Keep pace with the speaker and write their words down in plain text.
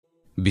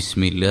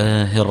بسم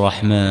الله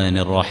الرحمن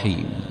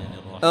الرحيم.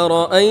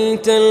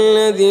 أرأيت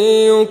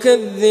الذي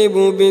يكذب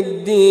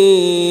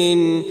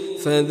بالدين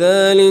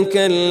فذلك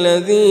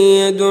الذي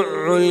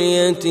يدع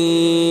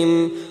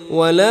اليتيم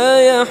ولا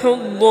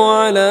يحض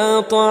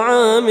على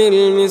طعام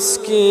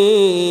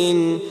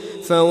المسكين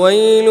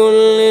فويل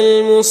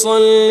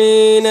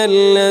للمصلين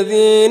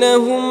الذين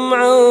هم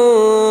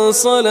عن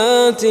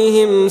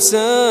صلاتهم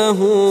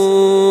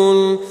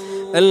ساهون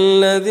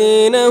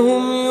الذين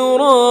هم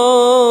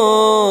يراءون